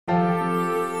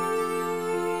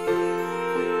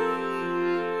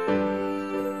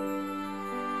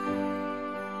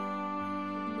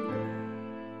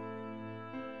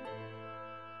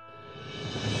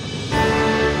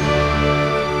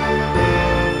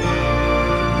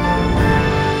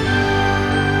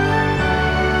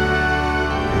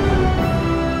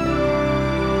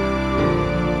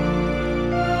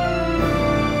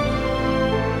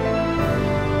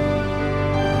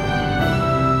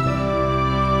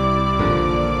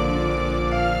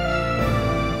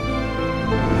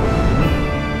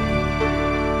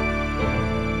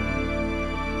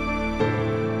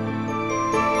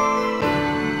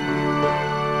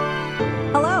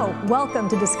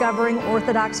Welcome to Discovering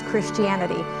Orthodox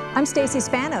Christianity. I'm Stacy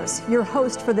Spanos, your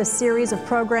host for this series of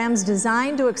programs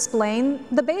designed to explain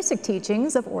the basic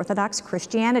teachings of Orthodox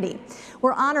Christianity.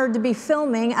 We're honored to be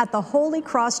filming at the Holy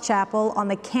Cross Chapel on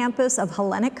the campus of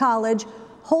Hellenic College,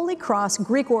 Holy Cross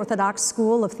Greek Orthodox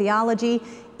School of Theology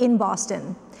in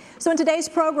Boston. So in today's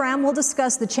program, we'll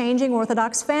discuss the changing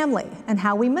Orthodox family and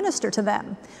how we minister to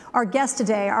them. Our guests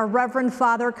today are Reverend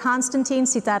Father Constantine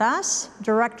Sitaras,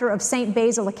 Director of St.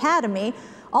 Basil Academy,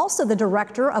 also the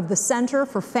Director of the Center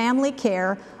for Family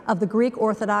Care of the Greek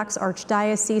Orthodox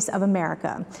Archdiocese of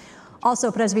America.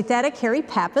 Also Presbytera Kerry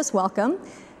Pappas, welcome.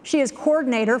 She is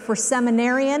Coordinator for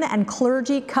Seminarian and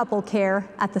Clergy Couple Care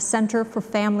at the Center for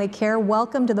Family Care.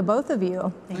 Welcome to the both of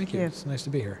you. Thank you. It's nice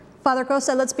to be here. Father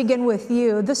Costa, let's begin with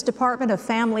you. This Department of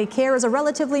Family Care is a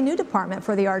relatively new department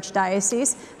for the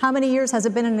Archdiocese. How many years has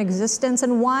it been in existence,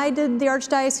 and why did the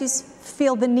Archdiocese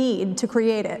feel the need to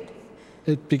create it?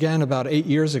 It began about 8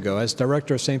 years ago. As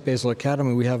Director of St. Basil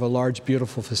Academy, we have a large,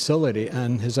 beautiful facility,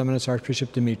 and His Eminence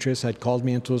Archbishop Demetrius had called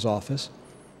me into his office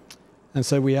and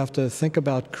said, we have to think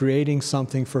about creating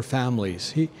something for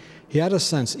families. He had a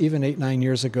sense, even 8, 9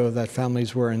 years ago, that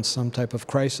families were in some type of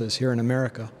crisis here in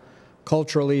America,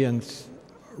 culturally and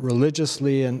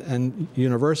religiously and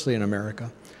universally in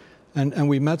America. And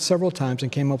we met several times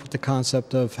and came up with the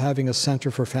concept of having a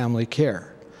center for family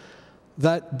care.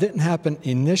 That didn't happen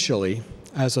initially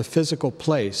as a physical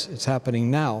place. It's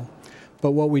happening now.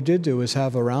 But what we did do is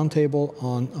have a roundtable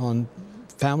on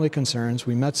family concerns.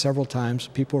 We met several times,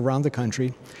 people around the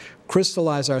country,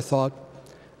 crystallized our thought,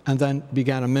 and then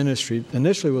began a ministry,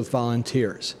 initially with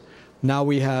volunteers. Now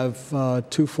we have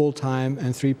 2 full-time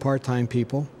and 3 part-time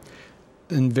people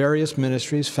in various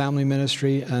ministries, family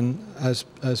ministry, and as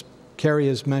Kerry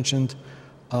has mentioned,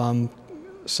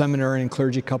 seminary and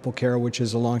clergy couple care, which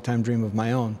is a long-time dream of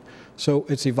my own. So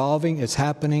it's evolving, it's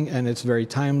happening, and it's very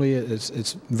timely.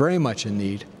 It's very much in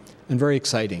need and very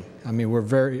exciting. I mean, we're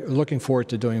very looking forward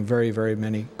to doing very, very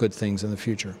many good things in the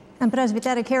future. And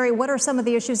Presbytera Kerry, what are some of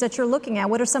the issues that you're looking at?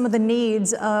 What are some of the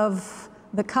needs of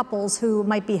the couples who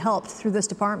might be helped through this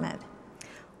department?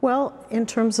 Well, in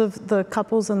terms of the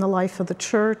couples in the life of the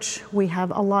church, we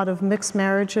have a lot of mixed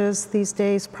marriages these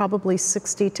days. Probably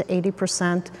 60 to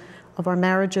 80% of our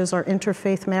marriages are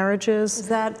interfaith marriages. Is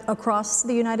that across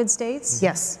the United States?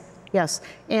 Yes, yes.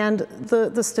 And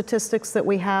the statistics that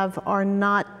we have are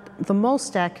not the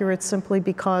most accurate simply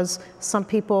because some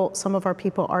of our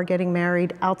people are getting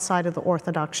married outside of the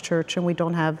Orthodox Church, and we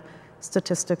don't have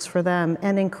statistics for them.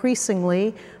 And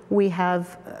increasingly, we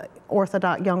have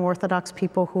young Orthodox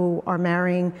people who are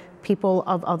marrying people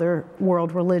of other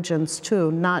world religions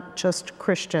too, not just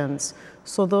Christians.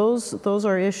 So those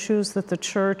are issues that the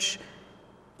church,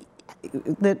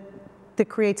 that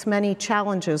creates many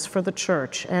challenges for the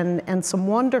church, and some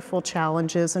wonderful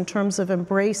challenges in terms of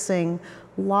embracing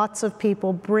lots of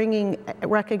people,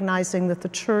 recognizing that the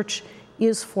church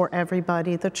is for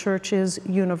everybody, the church is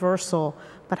universal.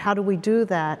 But how do we do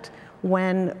that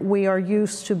when we are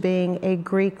used to being a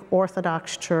Greek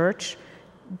Orthodox church,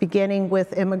 beginning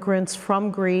with immigrants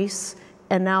from Greece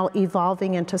and now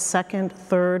evolving into 2nd,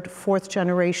 3rd, 4th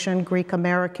generation Greek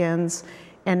Americans,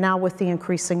 and now with the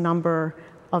increasing number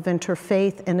of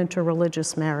interfaith and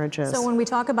interreligious marriages. So when we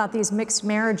talk about these mixed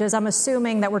marriages, I'm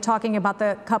assuming that we're talking about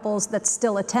the couples that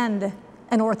still attend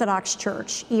an Orthodox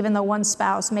church, even though one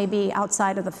spouse may be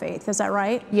outside of the faith. Is that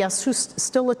right? Yes, who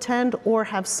still attend or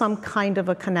have some kind of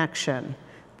a connection.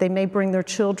 They may bring their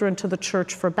children to the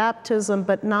church for baptism,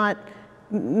 but not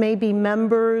maybe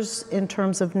members in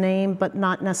terms of name, but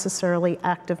not necessarily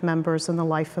active members in the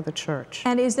life of the church.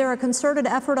 And is there a concerted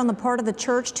effort on the part of the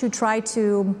church to try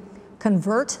to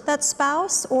convert that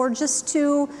spouse, or just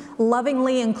to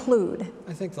lovingly include?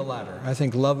 I think the latter. I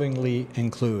think lovingly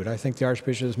include. I think the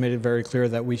Archbishop has made it very clear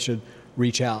that we should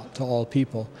reach out to all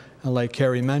people. And like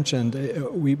Kerry mentioned,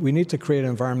 we need to create an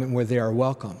environment where they are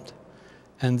welcomed.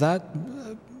 And that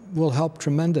will help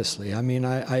tremendously. I mean,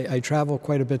 I travel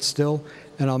quite a bit still,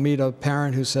 and I'll meet a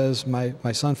parent who says,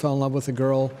 my son fell in love with a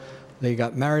girl, they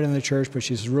got married in the church, but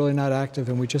she's really not active,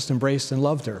 and we just embraced and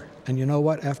loved her. And you know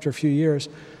what? After a few years,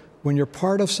 when you're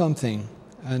part of something,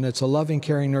 and it's a loving,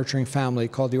 caring, nurturing family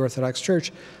called the Orthodox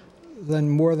Church, then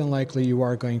more than likely you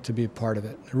are going to be a part of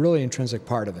it, a really intrinsic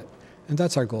part of it. And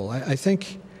that's our goal. I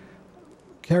think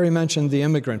Kerry mentioned the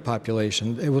immigrant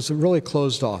population. It was really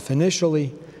closed off.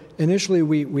 Initially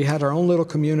we had our own little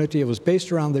community. It was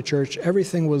based around the church.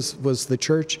 Everything was the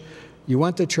church. You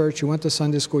went to church, you went to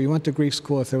Sunday school, you went to Greek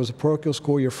school. If there was a parochial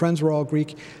school, your friends were all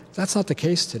Greek. That's not the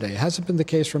case today. It hasn't been the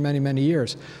case for many, many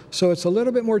years. So it's a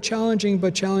little bit more challenging,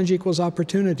 but challenge equals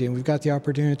opportunity. And we've got the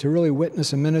opportunity to really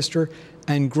witness and minister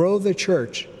and grow the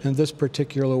church in this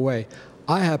particular way.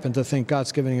 I happen to think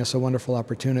God's giving us a wonderful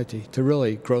opportunity to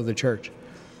really grow the church.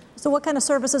 So what kind of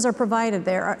services are provided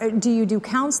there? Do you do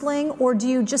counseling, or do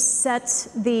you just set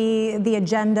the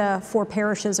agenda for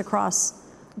parishes across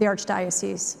the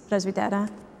Archdiocese, Presbytera?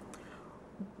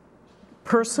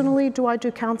 Personally, do I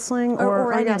do counseling,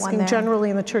 or are you asking there? Generally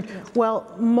in the church? Yeah.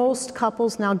 Well, most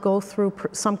couples now go through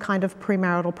some kind of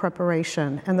premarital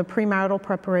preparation, and the premarital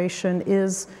preparation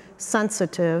is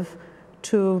sensitive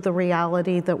to the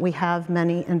reality that we have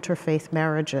many interfaith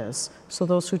marriages. So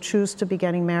those who choose to be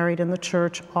getting married in the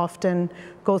church often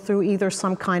go through either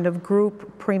some kind of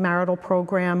group premarital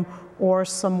program or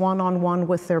some one-on-one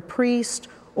with their priest,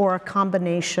 or a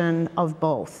combination of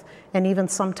both, and even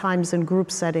sometimes in group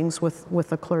settings with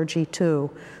the clergy too.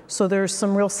 So there's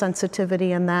some real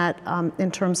sensitivity in that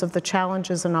in terms of the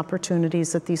challenges and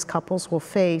opportunities that these couples will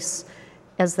face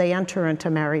as they enter into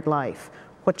married life.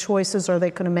 What choices are they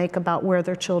going to make about where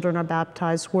their children are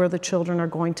baptized, where the children are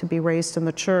going to be raised in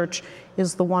the church?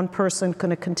 Is the one person going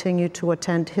to continue to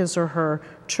attend his or her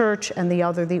church and the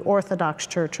other the Orthodox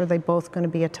church? Are they both going to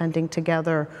be attending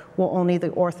together? Will only the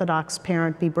Orthodox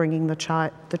parent be bringing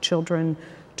the children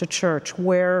to church?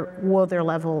 Where will their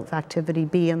level of activity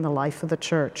be in the life of the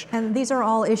church? And these are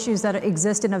all issues that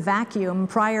exist in a vacuum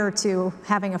prior to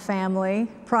having a family,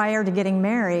 prior to getting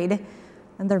married.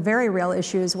 And they're very real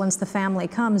issues once the family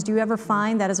comes. Do you ever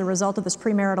find that as a result of this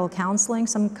premarital counseling,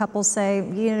 some couples say,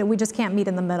 we just can't meet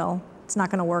in the middle. It's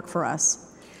not going to work for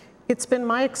us? It's been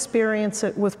my experience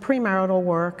with premarital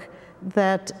work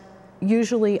that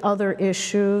usually other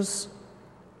issues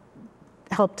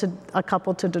help a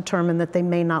couple to determine that they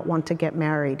may not want to get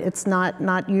married. It's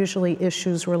not usually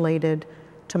issues related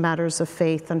to matters of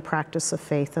faith and practice of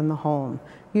faith in the home.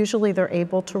 Usually they're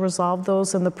able to resolve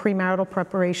those, and the premarital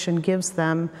preparation gives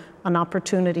them an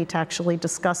opportunity to actually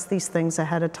discuss these things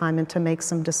ahead of time and to make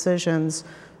some decisions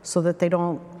so that they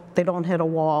don't hit a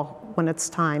wall when it's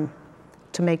time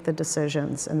to make the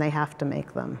decisions, and they have to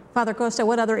make them. Father Costa,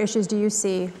 what other issues do you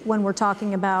see when we're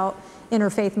talking about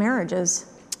interfaith marriages?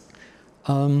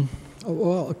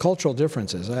 Well, cultural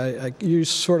differences. You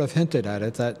sort of hinted at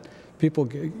it, that people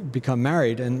become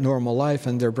married in normal life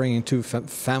and they're bringing two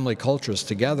family cultures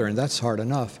together, and that's hard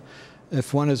enough.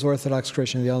 If one is Orthodox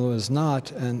Christian, the other one is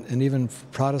not, and even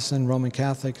Protestant, Roman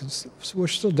Catholic, we're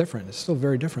still different. It's still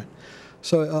very different.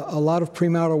 So a lot of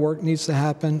premarital work needs to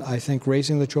happen. I think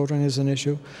raising the children is an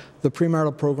issue. The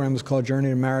premarital program is called Journey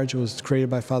to Marriage. It was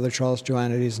created by Father Charles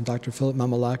Joannides and Dr. Philip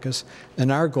Mamalakis.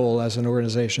 And our goal as an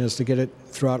organization is to get it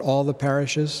throughout all the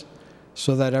parishes,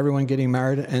 so that everyone getting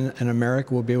married in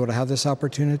America will be able to have this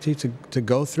opportunity to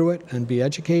go through it and be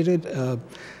educated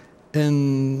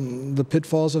in the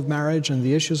pitfalls of marriage and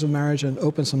the issues of marriage, and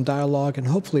open some dialogue and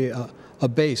hopefully a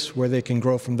base where they can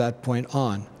grow from that point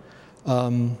on.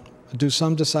 Do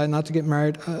some decide not to get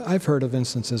married? I've heard of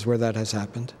instances where that has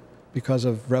happened because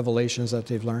of revelations that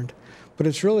they've learned. But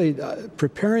it's really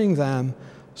preparing them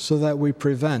so that we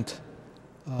prevent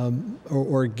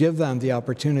or give them the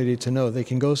opportunity to know they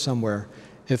can go somewhere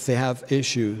if they have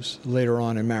issues later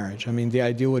on in marriage. I mean, the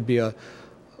ideal would be a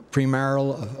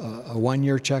premarital, a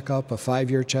 1-year checkup, a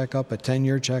 5-year checkup, a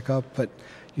 10-year checkup, but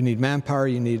you need manpower,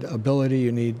 you need ability,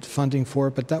 you need funding for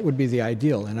it, but that would be the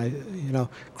ideal. And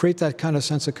create that kind of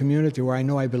sense of community where I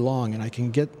know I belong and I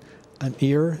can get an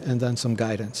ear and then some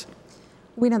guidance.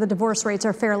 We know the divorce rates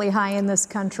are fairly high in this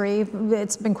country.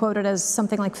 It's been quoted as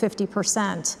something like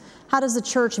 50%. How does the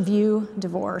church view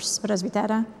divorce,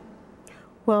 Presbytera?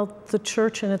 Well, the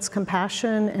church in its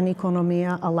compassion and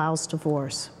economia allows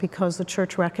divorce because the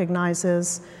church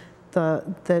recognizes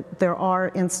that there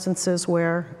are instances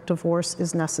where divorce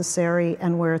is necessary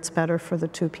and where it's better for the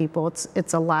two people.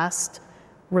 It's a last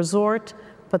resort,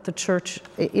 but the church,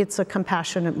 it's a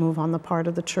compassionate move on the part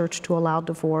of the church to allow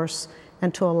divorce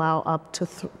and to allow up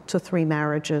to 3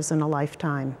 marriages in a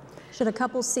lifetime. Should a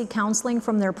couple seek counseling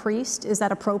from their priest? Is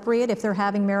that appropriate if they're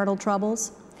having marital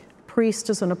troubles? Priest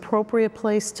is an appropriate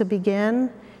place to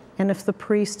begin, and if the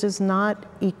priest is not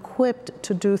equipped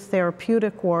to do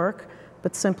therapeutic work,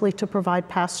 but simply to provide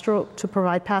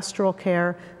pastoral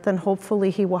care, then hopefully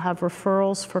he will have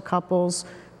referrals for couples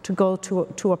to go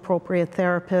to appropriate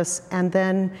therapists, and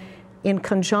then in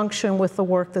conjunction with the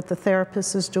work that the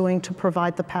therapist is doing to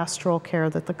provide the pastoral care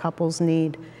that the couples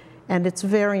need. And it's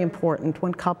very important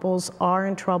when couples are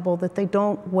in trouble that they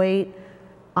don't wait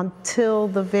until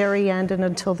the very end and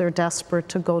until they're desperate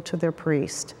to go to their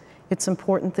priest. It's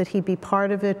important that he be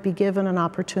part of it, be given an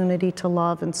opportunity to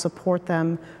love and support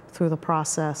them through the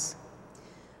process.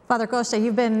 Father Costa,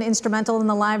 you've been instrumental in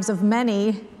the lives of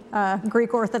many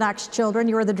Greek Orthodox children.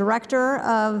 You were the director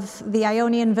of the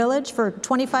Ionian Village for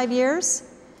 25 years.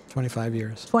 25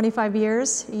 years. 25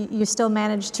 years. You still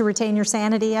managed to retain your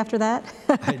sanity after that?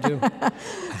 I do.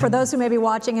 For those who may be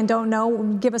watching and don't know,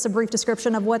 give us a brief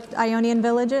description of what Ionian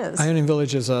Village is. Ionian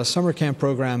Village is a summer camp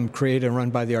program created and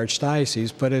run by the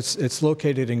Archdiocese, but it's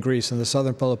located in Greece, in the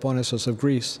southern Peloponnesus of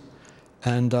Greece.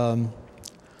 And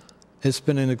it's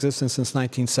been in existence since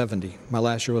 1970. My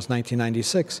last year was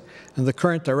 1996. And the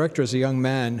current director is a young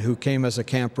man who came as a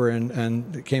camper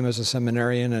and came as a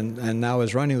seminarian and now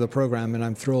is running the program, and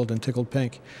I'm thrilled and tickled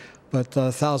pink. But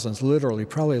thousands, literally,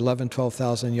 probably 11,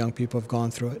 12,000 young people have gone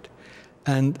through it.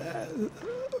 And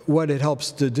what it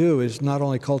helps to do is not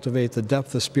only cultivate the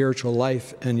depth of spiritual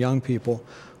life in young people,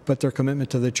 but their commitment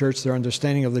to the church, their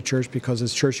understanding of the church, because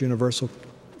it's church universal.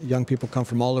 Young people come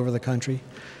from all over the country.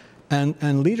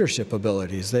 And leadership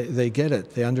abilities. They get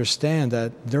it. They understand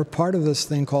that they're part of this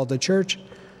thing called the church,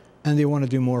 and they want to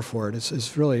do more for it.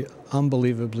 It's really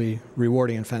unbelievably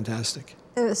rewarding and fantastic.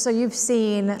 So you've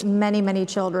seen many, many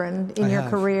children in your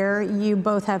career. You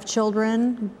both have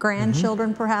children,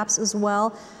 grandchildren perhaps as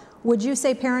well. Would you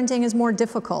say parenting is more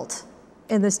difficult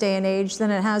in this day and age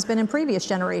than it has been in previous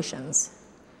generations?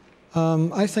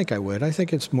 I think I would. I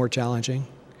think it's more challenging.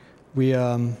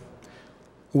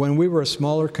 When we were a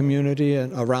smaller community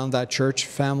and around that church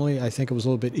family, I think it was a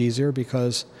little bit easier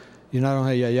because you not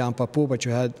only had Yaya and Papu, but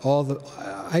you had all the...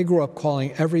 I grew up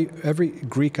calling every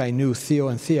Greek I knew Theo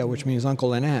and Thea, which means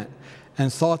uncle and aunt,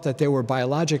 and thought that they were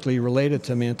biologically related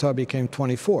to me until I became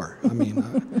 24. I mean...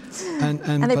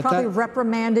 and they probably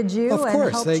reprimanded you and helped you grow.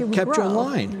 Of course, they kept you in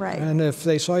line. Right. And if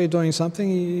they saw you doing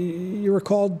something, you were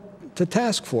called to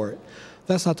task for it.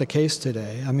 That's not the case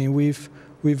today. I mean, we've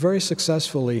very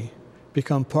successfully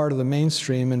become part of the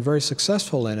mainstream and very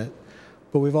successful in it,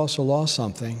 but we've also lost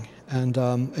something. And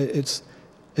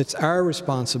it's our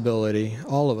responsibility,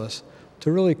 all of us,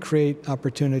 to really create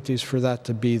opportunities for that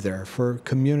to be there, for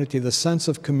community, the sense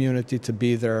of community to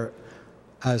be there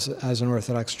as an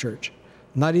Orthodox church.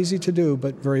 Not easy to do,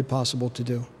 but very possible to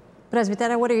do.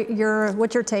 Presbytera,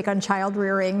 what's your take on child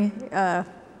rearing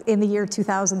in the year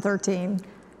 2013?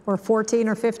 Or 14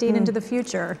 or 15 into the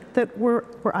future? That we're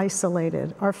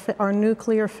isolated. Our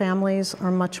nuclear families are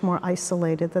much more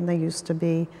isolated than they used to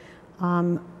be.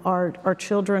 Our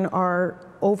children are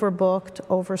overbooked,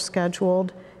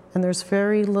 overscheduled, and there's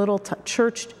very little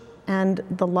church, and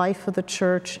the life of the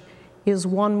church is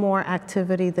one more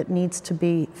activity that needs to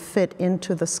be fit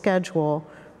into the schedule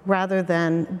rather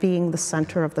than being the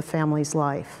center of the family's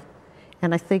life.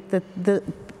 And I think that the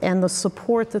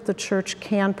support that the church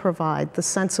can provide, the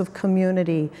sense of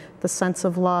community, the sense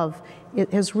of love,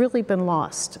 it has really been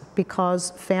lost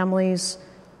because families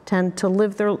tend to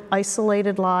live their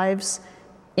isolated lives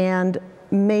and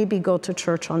maybe go to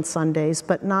church on Sundays,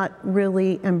 but not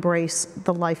really embrace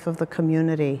the life of the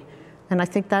community. And I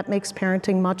think that makes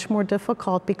parenting much more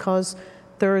difficult because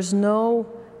there is no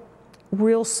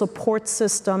real support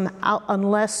system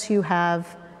unless you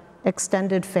have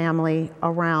extended family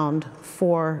around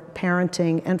for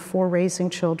parenting and for raising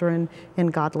children in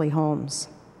godly homes.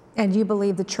 And you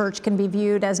believe the church can be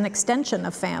viewed as an extension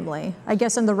of family? I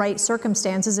guess in the right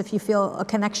circumstances, if you feel a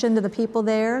connection to the people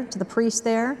there, to the priest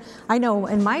there. I know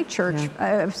in my church,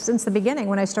 since the beginning,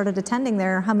 when I started attending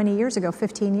there, how many years ago,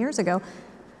 15 years ago,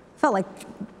 felt like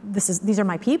these are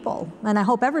my people, and I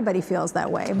hope everybody feels that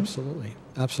way. Absolutely,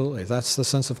 absolutely. That's the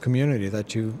sense of community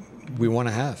that we want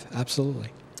to have, absolutely.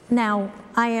 Now,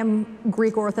 I am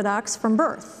Greek Orthodox from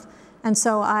birth, and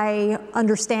so I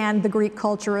understand the Greek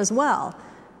culture as well.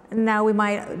 Now we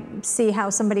might see how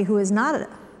somebody who is not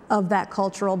of that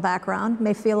cultural background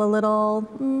may feel a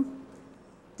little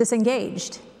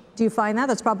disengaged. Do you find that?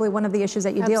 That's probably one of the issues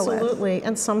that you deal with. Absolutely,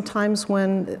 and sometimes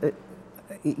when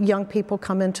young people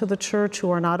come into the church who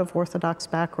are not of Orthodox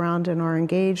background and are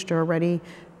engaged or already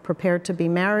prepared to be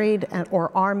married or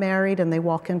are married, and they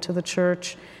walk into the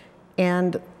church,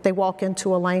 and they walk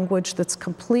into a language that's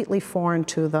completely foreign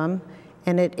to them,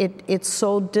 and it's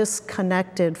so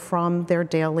disconnected from their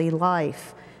daily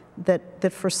life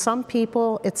that for some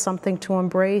people it's something to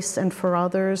embrace, and for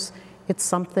others it's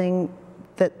something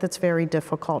that's very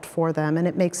difficult for them. And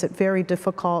it makes it very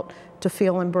difficult to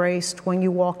feel embraced when you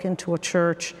walk into a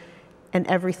church and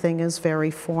everything is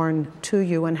very foreign to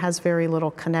you and has very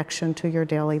little connection to your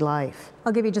daily life.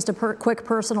 I'll give you just a quick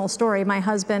personal story. My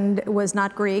husband was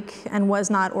not Greek and was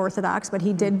not Orthodox, but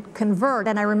he did convert.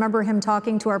 And I remember him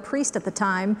talking to our priest at the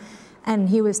time, and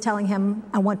he was telling him,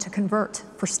 I want to convert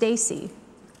for Stacy.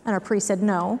 And our priest said,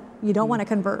 no, you don't want to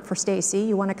convert for Stacy,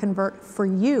 you want to convert for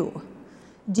you.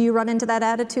 Do you run into that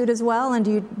attitude as well, and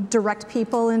do you direct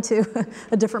people into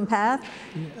a different path?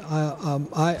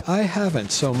 I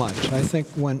haven't so much. I think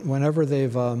whenever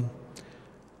they've,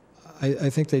 I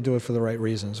think they do it for the right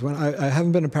reasons. I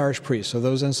haven't been a parish priest, so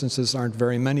those instances aren't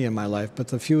very many in my life, but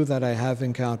the few that I have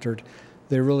encountered,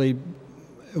 it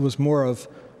was more of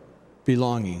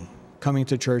belonging, coming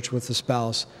to church with the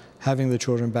spouse, having the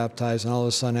children baptized, and all of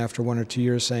a sudden after 1 or 2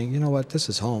 years saying, you know what, this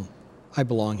is home. I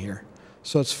belong here.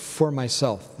 So it's for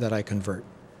myself that I convert.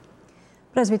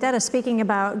 Presbytera, speaking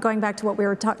about, going back to what we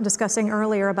were discussing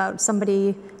earlier about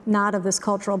somebody not of this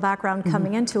cultural background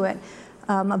coming into it,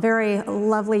 a very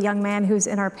lovely young man who's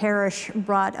in our parish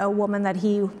brought a woman that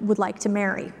he would like to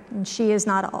marry. And she is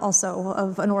not also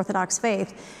of an Orthodox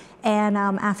faith. And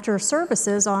after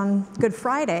services on Good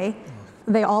Friday,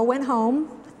 they all went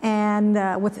home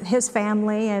and with his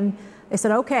family, and they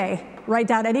said, okay, write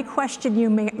down any question you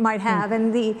might have.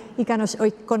 And the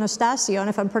iconostasio,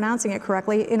 if I'm pronouncing it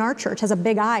correctly, in our church has a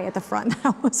big I at the front.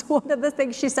 That was one of the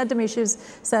things she said to me. She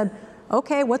said,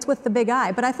 okay, what's with the big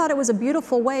I? But I thought it was a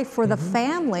beautiful way for the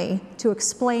family to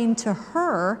explain to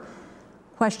her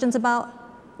questions about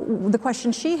the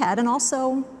questions she had, and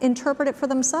also interpret it for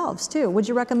themselves too. Would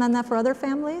you recommend that for other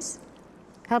families?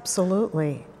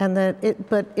 Absolutely. And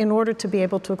but in order to be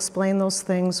able to explain those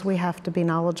things, we have to be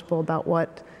knowledgeable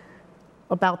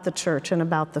about the church and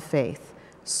about the faith.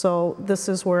 So this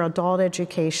is where adult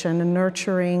education and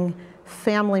nurturing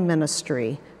family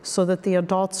ministry, so that the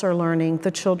adults are learning,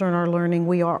 the children are learning,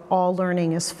 we are all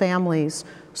learning as families,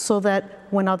 so that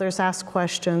when others ask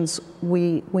questions,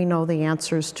 we know the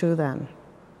answers to them.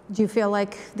 Do you feel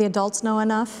like the adults know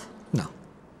enough? No.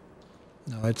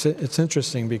 No, it's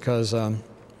interesting because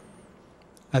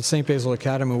at St. Basil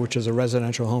Academy, which is a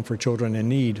residential home for children in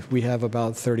need, we have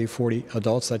about 30, 40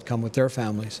 adults that come with their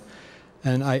families.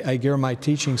 And I gear my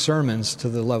teaching sermons to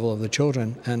the level of the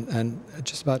children, and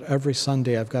just about every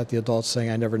Sunday I've got the adults saying,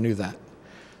 I never knew that.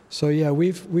 So yeah,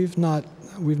 we've not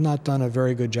done a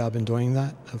very good job in doing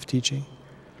that, of teaching.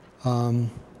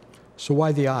 So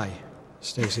why the I,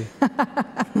 Stacy?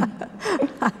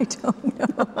 I don't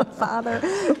know, Father.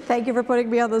 Thank you for putting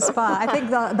me on the spot. I think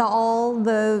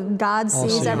the God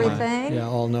sees everything. Yeah,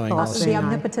 all-knowing. The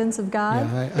omnipotence of God.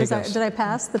 Yeah, did I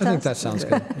pass the test? I think that sounds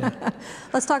good. Yeah.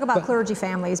 Let's talk about clergy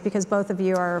families, because both of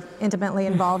you are intimately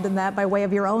involved in that by way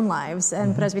of your own lives.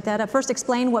 And Presbytera, first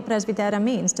explain what Presbytera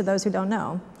means to those who don't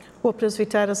know. Well,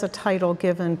 Presbytera is a title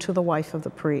given to the wife of the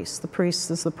priest. The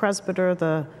priest is the presbyter,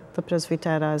 the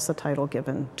Presbytera is the title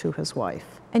given to his wife.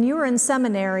 And you were in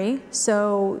seminary,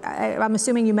 so I'm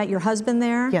assuming you met your husband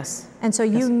there? Yes. And so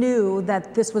you knew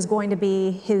that this was going to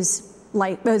be his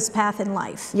path in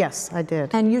life? Yes, I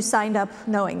did. And you signed up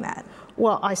knowing that?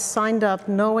 Well, I signed up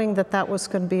knowing that that was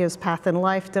going to be his path in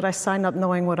life. Did I sign up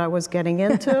knowing what I was getting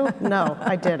into? No,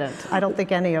 I didn't. I don't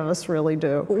think any of us really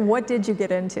do. What did you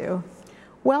get into?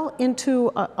 Well,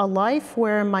 into a life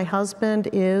where my husband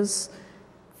is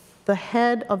the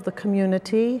head of the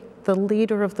community, the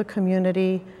leader of the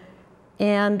community,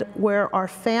 and where our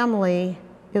family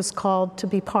is called to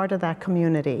be part of that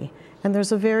community. And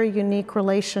there's a very unique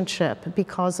relationship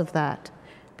because of that,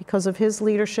 because of his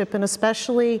leadership, and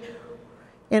especially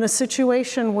in a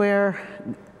situation where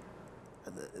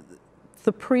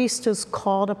the priest is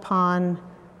called upon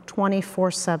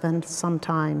 24/7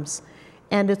 sometimes.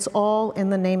 And it's all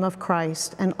in the name of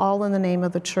Christ, and all in the name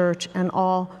of the church, and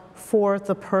all for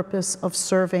the purpose of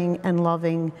serving and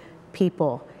loving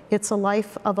people. It's a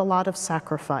life of a lot of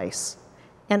sacrifice.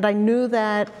 And I knew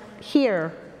that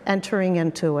here, entering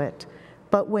into it.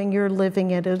 But when you're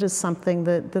living it, it is something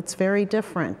that's very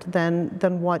different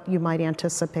than what you might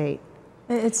anticipate.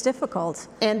 It's difficult.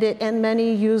 And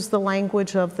many use the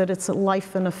language of that it's a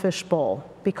life in a fishbowl,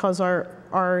 because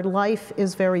our life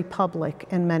is very public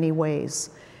in many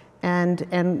ways.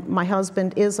 And my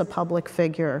husband is a public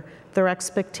figure. There are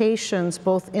expectations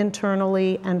both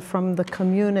internally and from the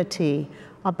community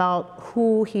about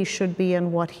who he should be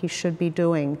and what he should be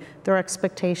doing. There are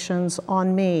expectations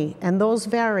on me, and those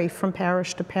vary from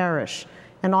parish to parish,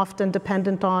 and often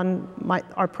dependent on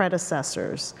our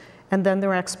predecessors. And then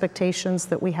there are expectations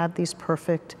that we have these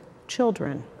perfect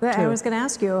children, too. I was going to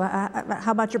ask you,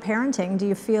 how about your parenting? Do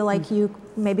you feel like you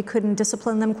maybe couldn't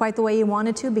discipline them quite the way you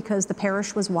wanted to because the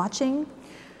parish was watching?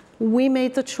 We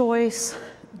made the choice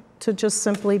to just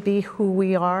simply be who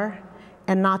we are,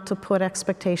 and not to put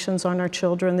expectations on our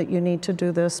children that you need to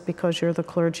do this because you're the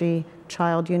clergy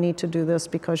child, you need to do this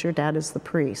because your dad is the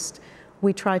priest.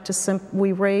 We tried to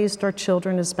we raised our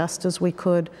children as best as we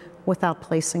could without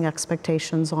placing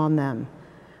expectations on them.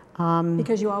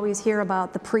 Because you always hear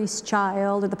about the priest's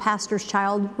child or the pastor's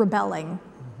child rebelling.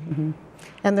 Mm-hmm.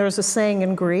 And there's a saying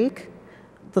in Greek,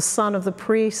 the son of the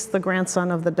priest, the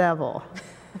grandson of the devil.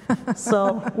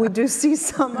 So we do see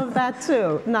some of that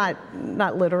too. Not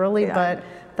literally, yeah, but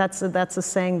that's a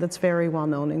saying that's very well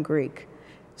known in Greek.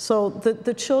 So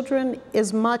the children,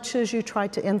 as much as you try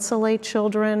to insulate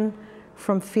children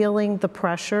from feeling the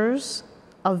pressures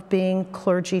of being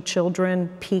clergy children,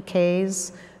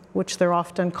 PKs, which they're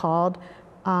often called,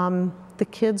 the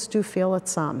kids do feel it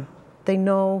some. They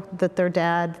know that their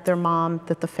dad, their mom,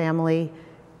 that the family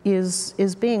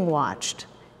is being watched.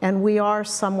 And we are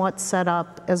somewhat set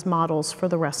up as models for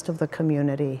the rest of the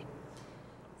community.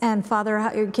 And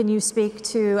Father, can you speak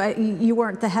to, you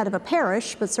weren't the head of a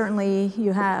parish, but certainly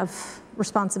you have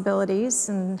responsibilities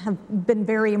and have been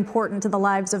very important to the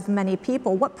lives of many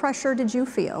people. What pressure did you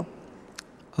feel?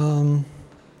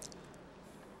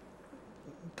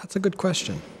 That's a good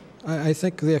question. I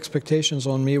think the expectations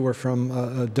on me were from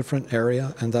a different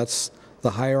area, and that's the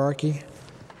hierarchy.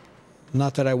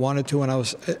 Not that I wanted to when I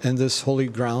was in this holy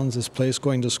grounds, this place,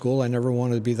 going to school. I never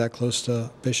wanted to be that close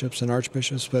to bishops and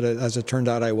archbishops, but as it turned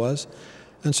out, I was.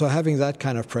 And so having that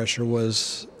kind of pressure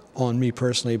was on me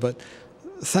personally, but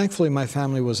thankfully my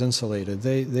family was insulated.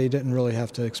 They didn't really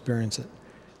have to experience it.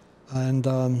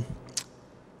 And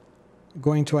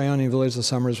going to Ionian Village this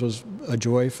summers was a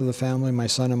joy for the family, my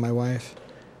son and my wife.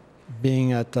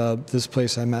 Being at this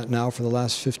place I'm at now for the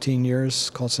last 15 years,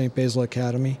 called St. Basil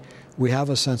Academy, we have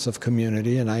a sense of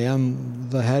community, and I am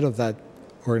the head of that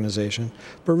organization.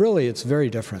 But really, it's very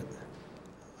different.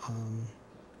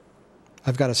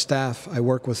 I've got a staff. I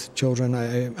work with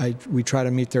children. We try to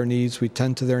meet their needs. We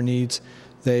tend to their needs.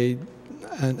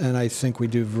 And I think we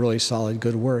do really solid,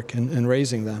 good work in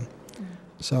raising them.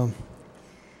 So.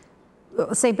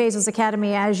 St. Basil's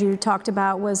Academy, as you talked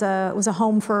about, was a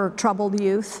home for troubled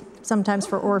youth, sometimes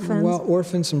for orphans. Well,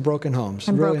 orphans and broken homes.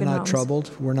 And really broken not homes.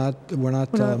 Troubled. We're not. We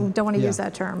don't want to use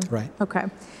that term. Right. Okay.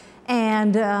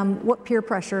 And what peer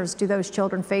pressures do those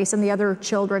children face, and the other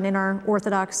children in our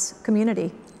Orthodox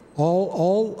community?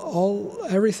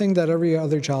 Everything that every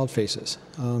other child faces,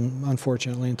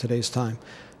 unfortunately, in today's time,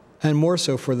 and more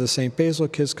so for the St. Basil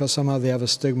kids, because somehow they have a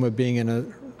stigma of being in a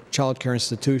child care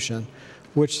institution.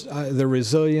 Which they're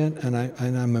resilient, and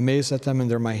I'm amazed at them, and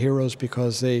they're my heroes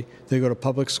because they go to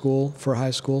public school for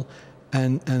high school,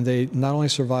 and they not only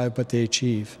survive, but they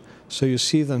achieve. So you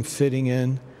see them fitting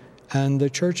in, and the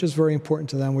church is very important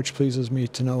to them, which pleases me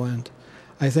to no end.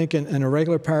 I think in a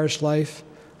regular parish life,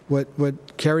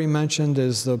 what Kerry mentioned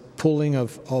is the pooling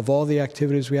of all the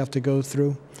activities we have to go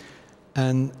through,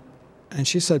 and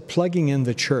she said plugging in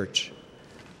the church,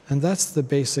 and that's the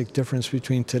basic difference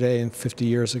between today and 50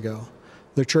 years ago.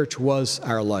 The church was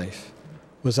our life,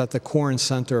 was at the core and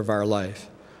center of our life.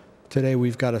 Today,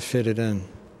 we've got to fit it in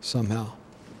somehow.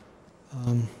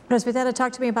 Presbytera,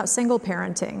 talk to me about single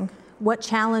parenting. What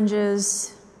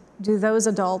challenges do those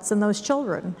adults and those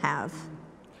children have?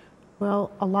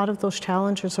 Well, a lot of those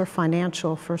challenges are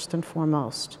financial, first and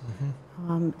foremost.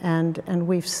 Mm-hmm. And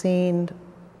we've seen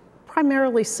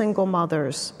primarily single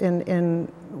mothers in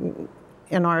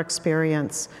our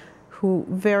experience who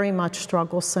very much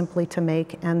struggle simply to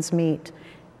make ends meet.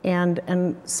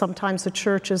 And sometimes the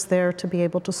church is there to be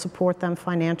able to support them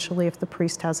financially if the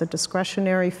priest has a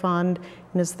discretionary fund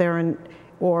and is there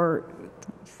or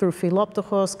through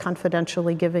Philoptochos,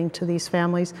 confidentially giving to these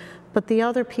families. But the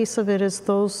other piece of it is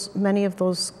many of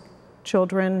those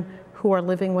children who are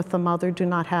living with the mother do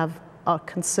not have a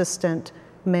consistent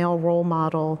male role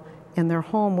model in their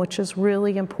home, which is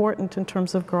really important in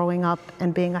terms of growing up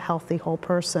and being a healthy whole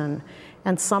person.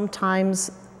 And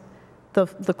sometimes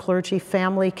the clergy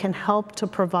family can help to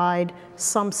provide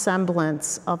some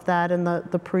semblance of that, and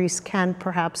the priest can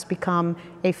perhaps become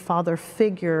a father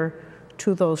figure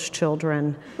to those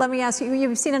children. Let me ask you,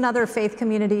 you've seen in other faith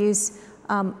communities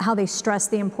how they stress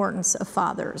the importance of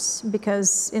fathers,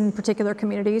 because in particular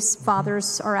communities,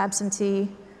 fathers are absentee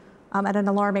at an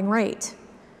alarming rate.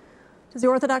 Does the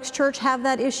Orthodox Church have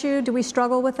that issue? Do we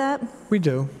struggle with that? We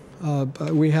do.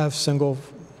 We have single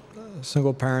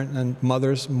parent and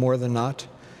mothers more than not.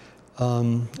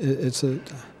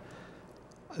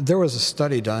 There was a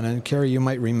study done, and Kerry, you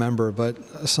might remember,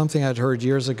 but something I'd heard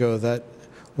years ago that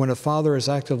when a father is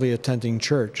actively attending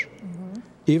church, mm-hmm.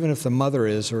 even if the mother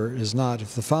is or is not,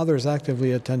 if the father is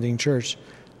actively attending church,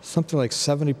 something like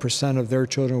 70% of their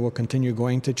children will continue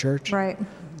going to church. Right.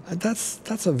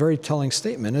 That's a very telling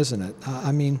statement, isn't it?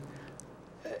 I mean,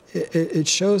 it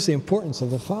shows the importance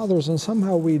of the fathers, and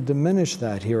somehow we diminish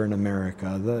that here in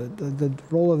America. The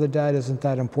role of the dad isn't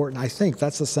that important. I think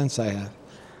that's the sense I have,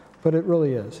 but it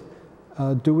really is.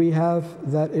 Do we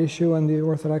have that issue in the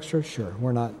Orthodox Church? Sure,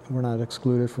 we're not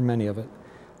excluded from any of it.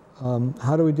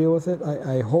 How do we deal with it?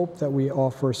 I hope that we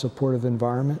offer a supportive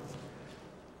environment.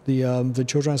 The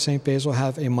children of St. Basil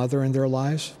have a mother in their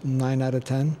lives, 9 out of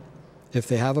 10. If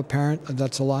they have a parent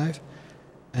that's alive,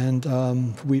 and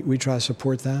we try to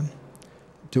support them.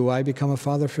 Do I become a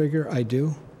father figure? I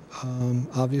do,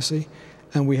 obviously.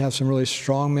 And we have some really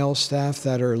strong male staff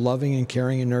that are loving and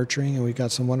caring and nurturing, and we've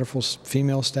got some wonderful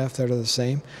female staff that are the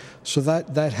same. So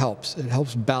that helps. It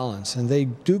helps balance, and they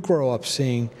do grow up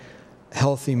seeing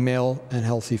healthy male and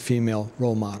healthy female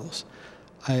role models.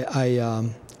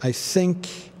 I think,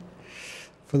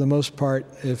 for the most part,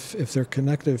 if they're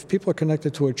connected, if people are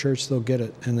connected to a church, they'll get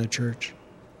it in the church.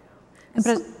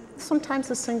 Sometimes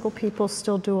the single people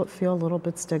still do feel a little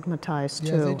bit stigmatized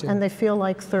too, they do. And they feel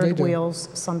like third wheels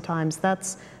sometimes.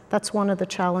 That's one of the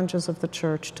challenges of the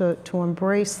church, to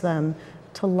embrace them,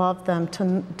 to love them,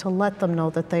 to let them know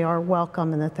that they are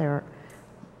welcome and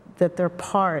that they're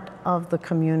part of the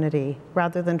community,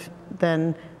 rather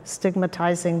than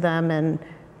stigmatizing them and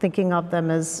thinking of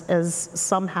them as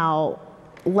somehow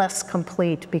less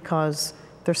complete because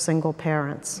they're single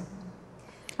parents.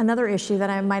 Another issue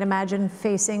that I might imagine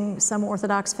facing some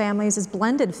Orthodox families is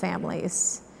blended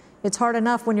families. It's hard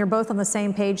enough when you're both on the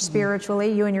same page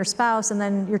spiritually, you and your spouse, and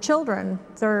then your children.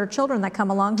 There are children that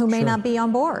come along who may not be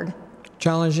on board.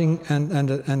 Challenging and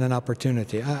an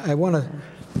opportunity. I want to,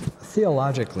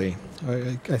 theologically,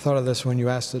 I thought of this when you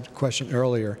asked the question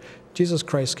earlier. Jesus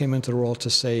Christ came into the world to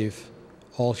save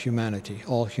all humanity,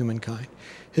 all humankind.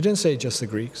 He didn't say just the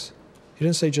Greeks. He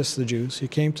didn't say just the Jews. He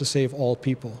came to save all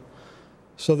people.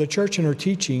 So the church in her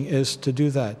teaching is to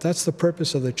do that. That's the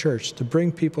purpose of the church, to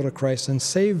bring people to Christ and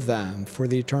save them for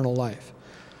the eternal life.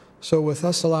 So with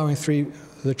us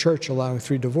the church allowing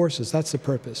 3 divorces, that's the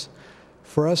purpose.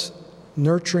 For us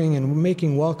nurturing and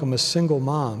making welcome a single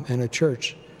mom in a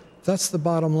church, that's the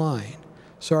bottom line.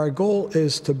 So our goal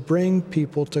is to bring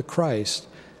people to Christ,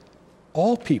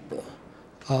 all people.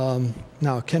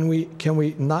 Now, can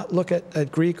we not look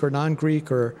at Greek or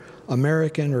non-Greek or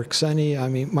American or Xeni? I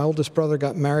mean, my oldest brother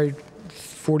got married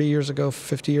 40 years ago,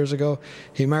 50 years ago.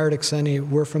 He married a Xeni.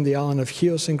 We're from the island of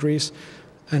Chios in Greece,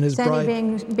 and his bride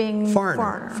being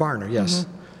foreigner, yes.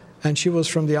 Mm-hmm. And she was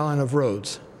from the island of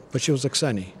Rhodes, but she was a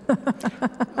Xeni.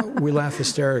 We laugh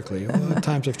hysterically. Well,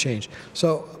 times have changed.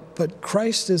 So, but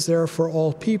Christ is there for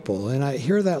all people, and I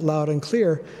hear that loud and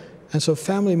clear. And so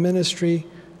family ministry,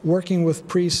 working with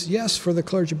priests, yes, for the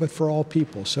clergy, but for all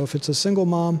people. So if it's a single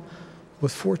mom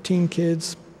with 14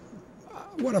 kids,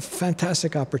 what a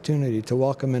fantastic opportunity to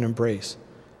welcome and embrace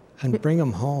and bring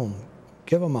them home,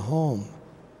 give them a home.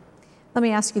 Let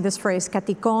me ask you this phrase,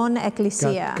 katikon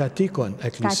ekklesia. Katikon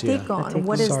ekklesia. Katikon,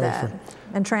 what is that?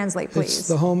 And translate, please. It's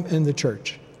the home in the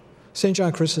church. St.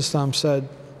 John Chrysostom said,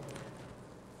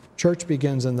 church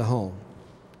begins in the home.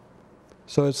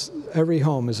 So every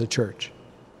home is a church.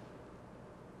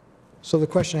 So the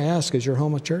question I ask, is your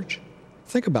home a church?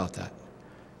 Think about that.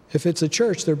 If it's a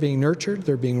church, they're being nurtured,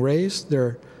 they're being raised,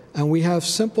 and we have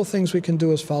simple things we can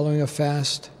do as following a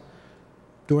fast,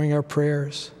 doing our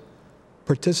prayers,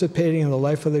 participating in the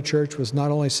life of the church was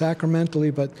not only sacramentally,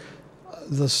 but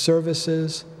the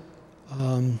services,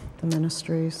 the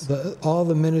ministries, all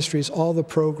the ministries, all the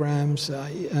programs,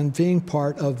 and being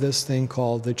part of this thing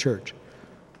called the church.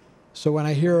 So when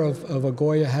I hear of a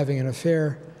Goya having an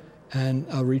affair and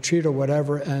a retreat or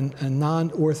whatever, and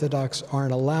non-Orthodox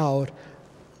aren't allowed,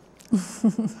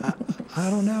 I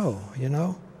don't know, you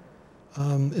know?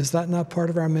 Is that not part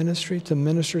of our ministry, to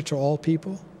minister to all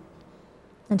people?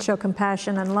 And show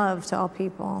compassion and love to all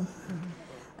people.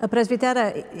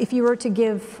 Presbytera, if you were to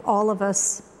give all of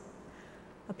us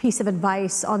a piece of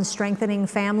advice on strengthening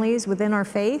families within our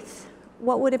faith,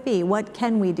 what would it be? What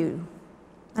can we do?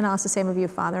 And I'll ask the same of you,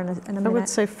 Father, in a minute. I would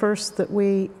say first that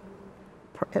we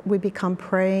become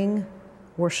praying,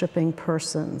 worshiping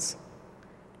persons,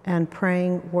 and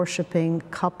praying, worshiping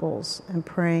couples, and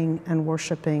praying and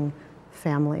worshiping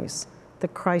families.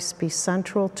 That Christ be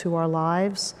central to our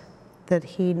lives, that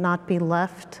he not be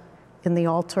left in the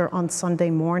altar on Sunday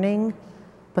morning,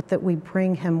 but that we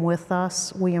bring him with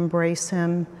us, we embrace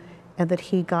him, and that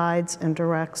he guides and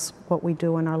directs what we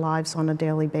do in our lives on a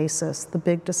daily basis, the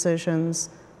big decisions,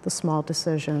 the small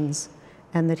decisions,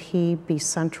 and that he be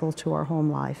central to our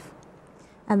home life.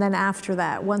 And then after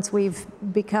that, once we've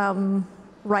become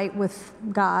right with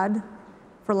God,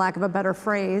 for lack of a better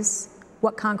phrase,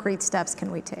 what concrete steps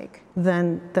can we take?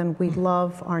 Then we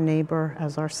love our neighbor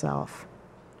as ourselves.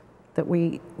 That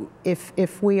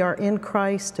if we are in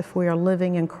Christ, if we are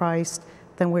living in Christ,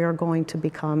 then we are going to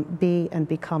become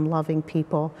loving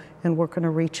people, and we're going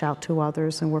to reach out to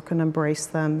others, and we're going to embrace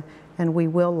them, and we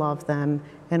will love them,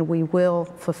 and we will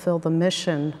fulfill the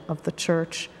mission of the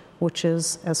church, which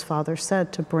is, as Father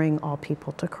said, to bring all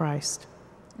people to Christ.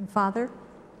 And Father,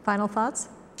 final thoughts?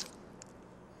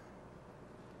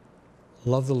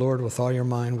 Love the Lord with all your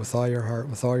mind, with all your heart,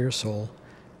 with all your soul,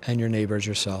 and your neighbor as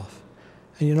yourself.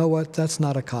 And you know what? That's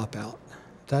not a cop-out.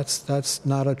 That's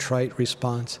not a trite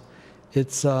response.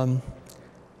 It's,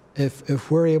 if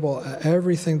we're able,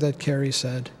 everything that Kerry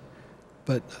said,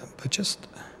 but just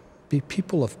be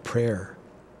people of prayer.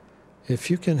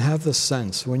 If you can have the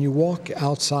sense, when you walk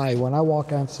outside, when I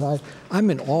walk outside, I'm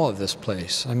in awe of this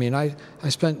place. I mean, I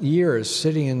spent years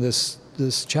sitting in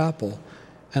this chapel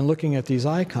and looking at these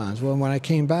icons. Well, when I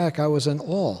came back, I was in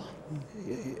awe.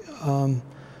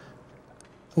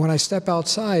 When I step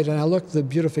outside and I look at the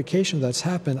beautification that's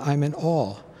happened, I'm in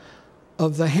awe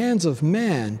of the hands of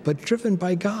man, but driven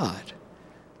by God.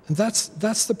 And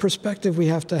that's the perspective we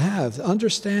have to have.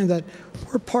 Understand that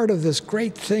we're part of this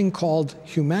great thing called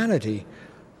humanity,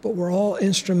 but we're all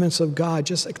instruments of God.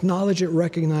 Just acknowledge it,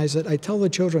 recognize it. I tell the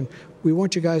children, we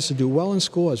want you guys to do well in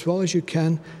school as well as you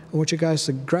can. I want you guys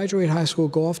to graduate high school,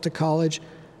 go off to college,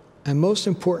 and most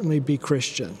importantly, be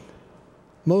Christian.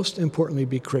 Most importantly,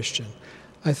 be Christian.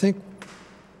 I think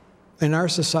in our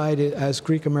society as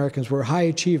Greek Americans, we're high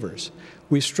achievers.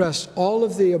 We stress all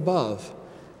of the above,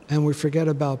 and we forget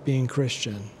about being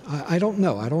Christian. I don't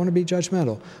know. I don't want to be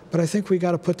judgmental, but I think we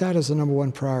got to put that as the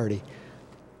 #1 priority.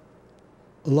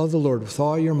 Love the Lord with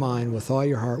all your mind, with all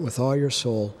your heart, with all your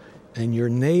soul, and your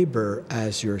neighbor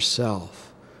as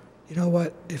yourself. You know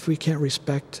what? If we can't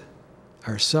respect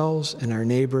ourselves and our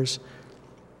neighbors,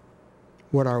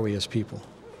 what are we as people?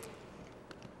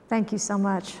 Thank you so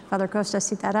much, Father Kostas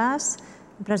Sitaras,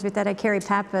 Presbytera Kerry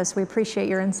Pappas. We appreciate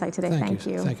your insight today. Thank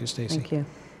you. Thank you, Stacy. Thank you.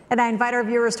 And I invite our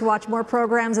viewers to watch more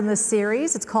programs in this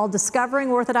series. It's called Discovering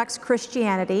Orthodox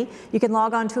Christianity. You can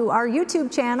log on to our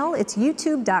YouTube channel. It's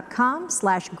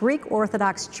youtube.com/Greek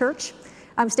Orthodox Church.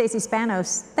 I'm Stacy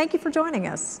Spanos. Thank you for joining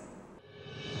us.